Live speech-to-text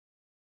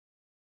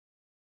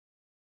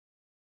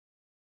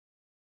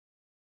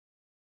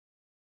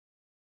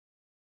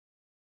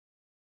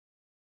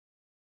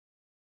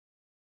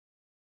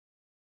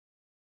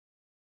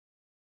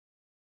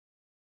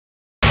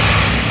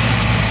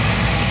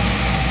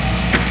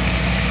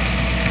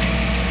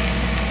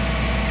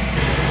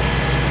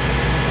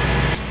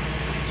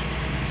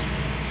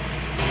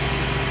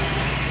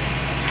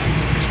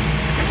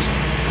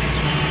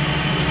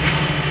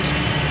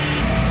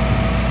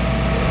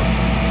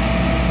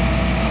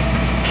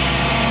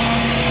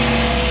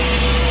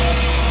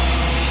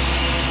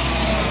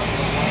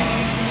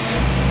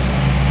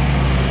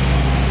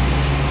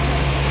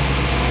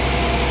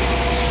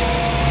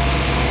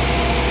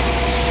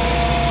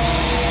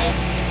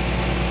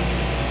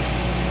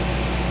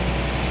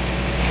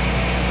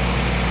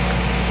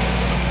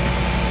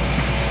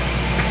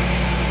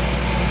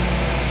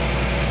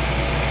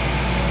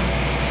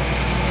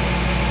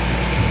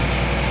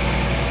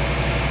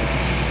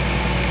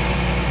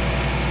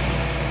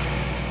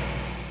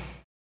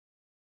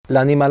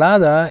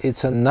L'Animalada,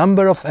 it's a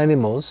number of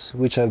animals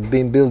which have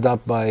been built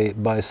up by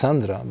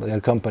Sandra, by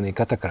her company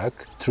Katakrak,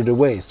 through the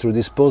waste, through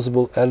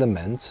disposable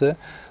elements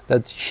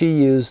that she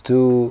used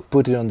to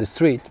put it on the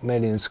street,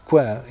 mainly in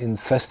square, in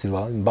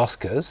festival, in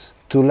buskers,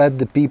 to let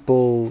the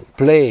people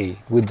play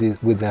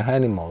with their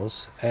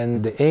animals.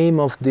 And the aim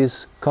of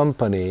this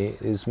company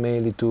is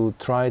mainly to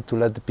try to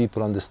let the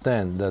people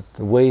understand that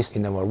waste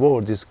in our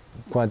world is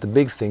quite a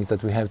big thing,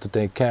 that we have to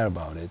take care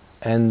about it.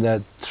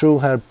 And through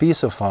her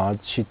piece of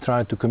art, she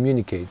tried to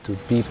communicate to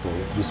people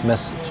this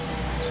message.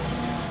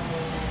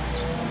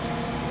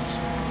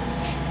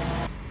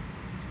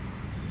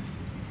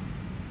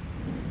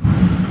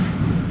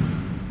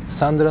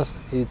 Sandra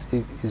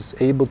is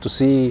able to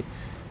see,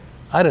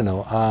 I don't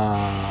know,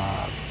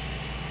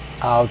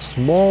 a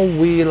small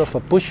wheel of a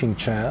pushing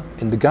chair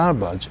in the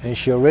garbage, and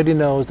she already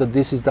knows that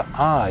this is the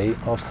eye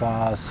of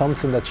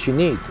something that she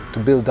needs to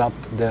build up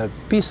their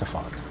piece of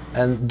art.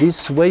 And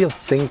this way of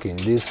thinking,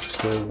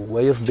 this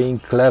way of being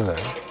clever,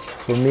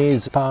 for me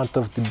is part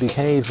of the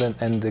behavior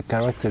and the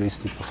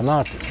characteristic of an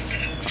artist.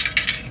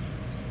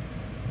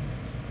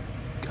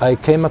 I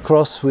came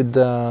across with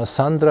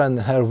Sandra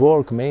and her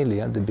work mainly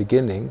at the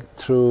beginning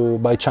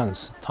by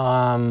chance.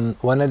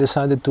 When I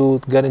decided to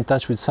get in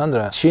touch with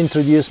Sandra, she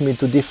introduced me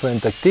to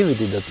different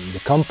activities that the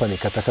company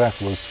Katakrak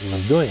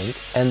was doing,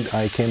 and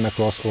I came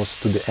across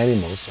also to the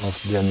animals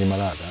of the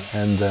Animalada,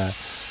 and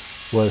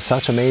was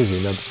such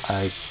amazing that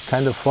I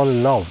kind of fell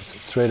in love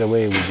straight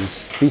away with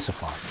this piece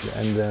of art.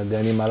 And the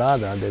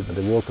Animalada,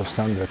 the work of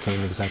Sandra,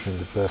 came exactly in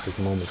the perfect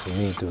moment for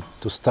me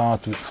to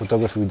start with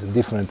photography with a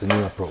different and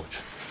new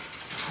approach.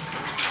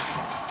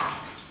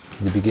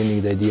 In the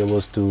beginning, the idea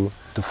was to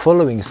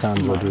following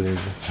Sandra during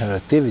her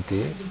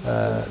activity,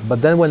 but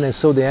then when I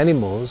saw the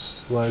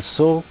animals were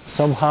so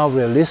somehow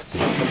realistic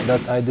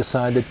that I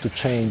decided to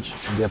change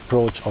the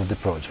approach of the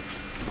project.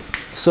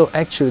 So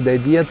actually the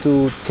idea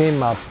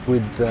came up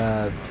with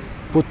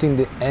putting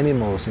the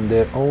animals in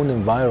their own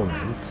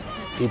environment.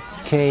 It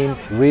came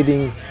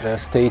reading the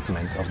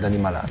statement of the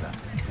Animalada.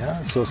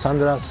 Yeah? So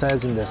Sandra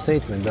says in the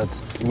statement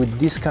that with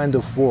this kind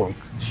of work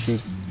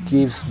she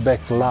gives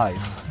back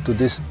life to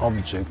this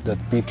object that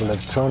people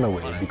have thrown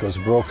away because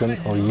broken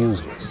or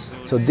useless.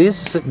 So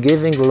this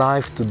giving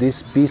life to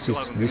these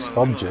pieces, these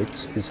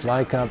objects, is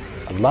like a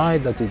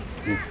light that it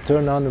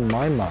turned on in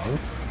my mind,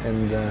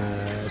 and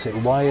say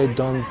why I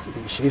don't,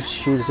 if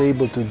she's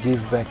able to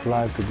give back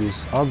life to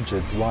this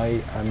object,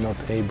 why I'm not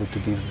able to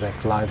give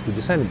back life to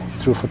this animal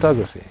through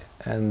photography.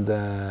 And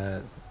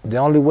the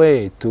only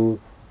way to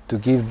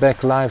give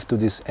back life to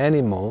this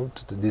animal,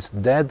 to these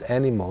dead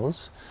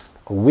animals,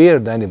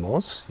 weird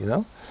animals, you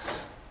know,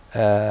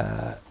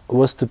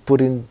 was to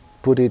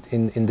put it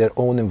in their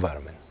own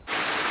environment.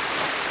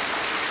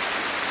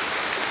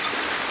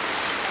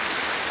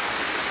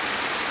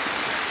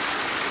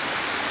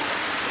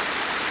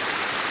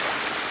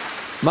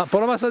 Ma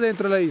ponlo más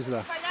adentro de la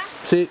isla.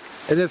 Sí,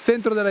 en el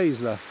centro de la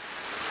isla.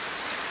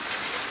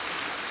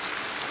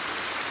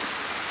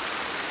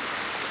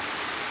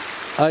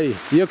 Ahí.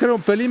 Yo creo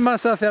un pelín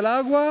más hacia el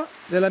agua,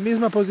 de la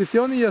misma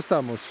posición, y ya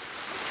estamos.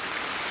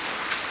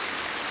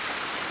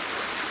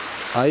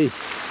 Ahí.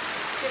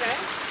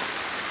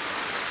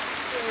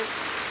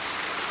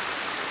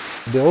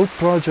 The old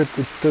project,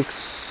 it took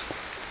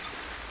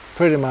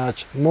pretty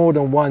much more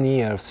than 1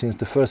 year since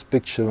the first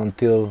picture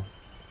until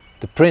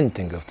the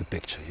printing of the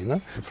picture, you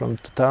know, from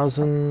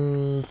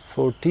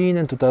 2014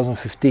 and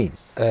 2015.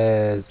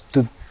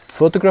 To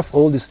photograph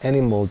all this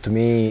animal to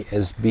me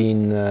has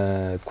been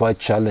quite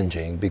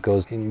challenging,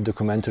 because in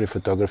documentary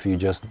photography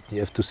you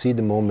have to see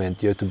the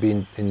moment, you have to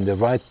be in the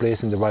right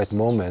place in the right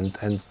moment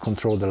and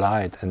control the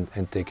light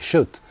and take a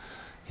shoot.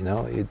 You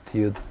know,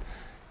 you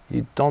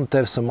don't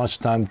have so much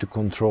time to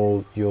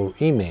control your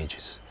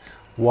images.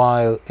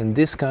 While in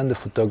this kind of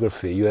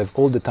photography you have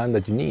all the time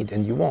that you need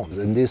and you want.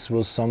 And this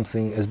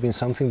has been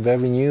something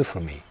very new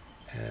for me,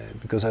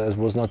 because I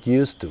was not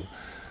used to.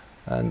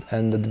 And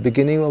at the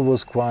beginning I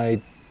was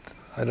quite,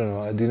 I don't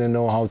know, I didn't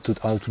know how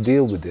to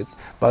deal with it.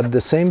 But at the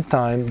same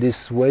time,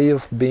 this way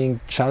of being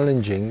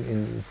challenging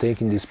in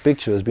taking this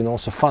picture has been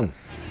also fun,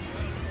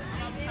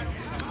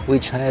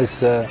 which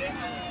has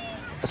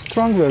a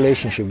strong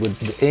relationship with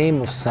the aim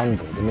of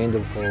Sandra, the main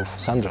of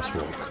Sandra's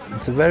work.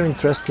 It's a very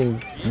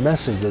interesting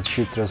message that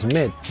she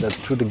transmits, that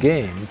through the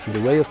game, through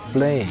the way of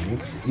playing,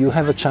 you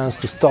have a chance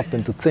to stop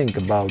and to think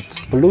about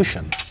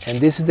pollution.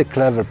 And this is the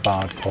clever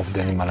part of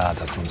the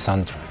Animalada from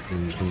Sandra,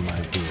 in my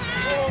opinion.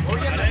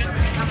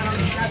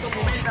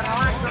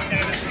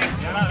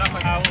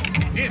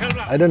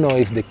 I don't know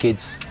if the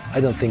kids, I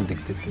don't think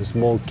the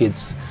small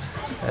kids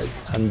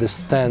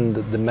understand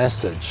the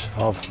message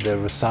of the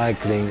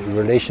recycling,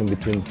 relation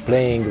between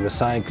playing,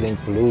 recycling,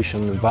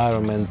 pollution,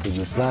 environment,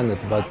 the planet,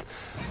 but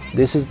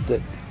this is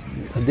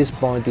at this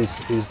point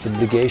is the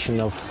obligation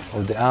of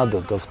the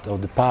adult,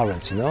 of the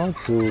parents, you know,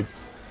 to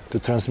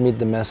transmit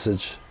the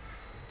message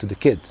to the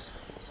kids,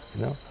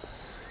 you know.